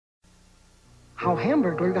how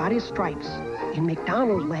Hamburgler got his stripes. In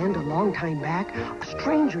McDonald's land a long time back, a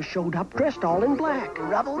stranger showed up dressed all in black.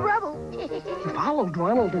 Rubble, rubble. He followed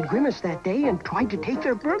Ronald and Grimace that day and tried to take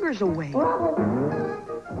their burgers away. But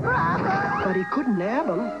he couldn't nab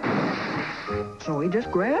them, so he just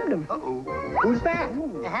grabbed them. Uh-oh. Who's that?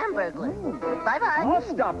 The Hamburglar. Bye-bye. I'll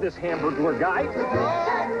stop this Hamburglar guy.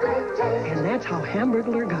 And that's how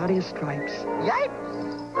Hamburgler got his stripes. Yipes.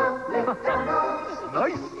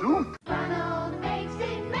 Nice suit. Ronald makes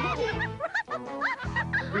it magic.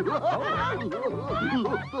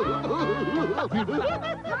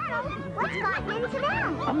 What's gotten into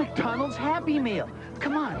them? A McDonald's Happy Meal.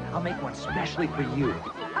 Come on, I'll make one specially for you.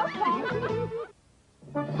 Okay.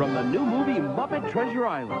 From the new movie Muppet Treasure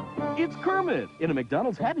Island, it's Kermit in a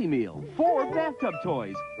McDonald's Happy Meal. 4 bathtub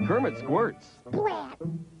toys. Kermit squirts. Blam.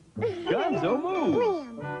 Gonzo moves.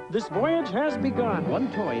 Blam. This voyage has begun.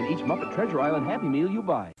 1 toy in each Muppet Treasure Island Happy Meal you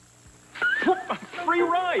buy. Free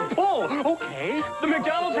ride, pull. Okay, the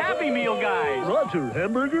McDonald's Happy Meal guys. Roger,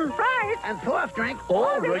 hamburger. Fries. And soft drink.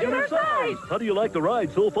 All regular size. How do you like the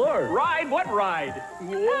ride so far? Ride? What ride?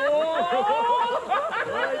 Whoa!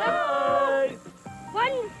 Ride.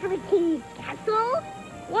 One for the King's Castle,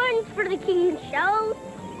 one for the King's Show,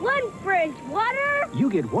 one for his water, You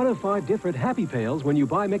get 1 of 5 different Happy Pails when you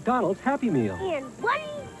buy McDonald's Happy Meal. and one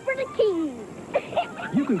for the King.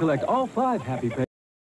 You can collect all 5 Happy Pails.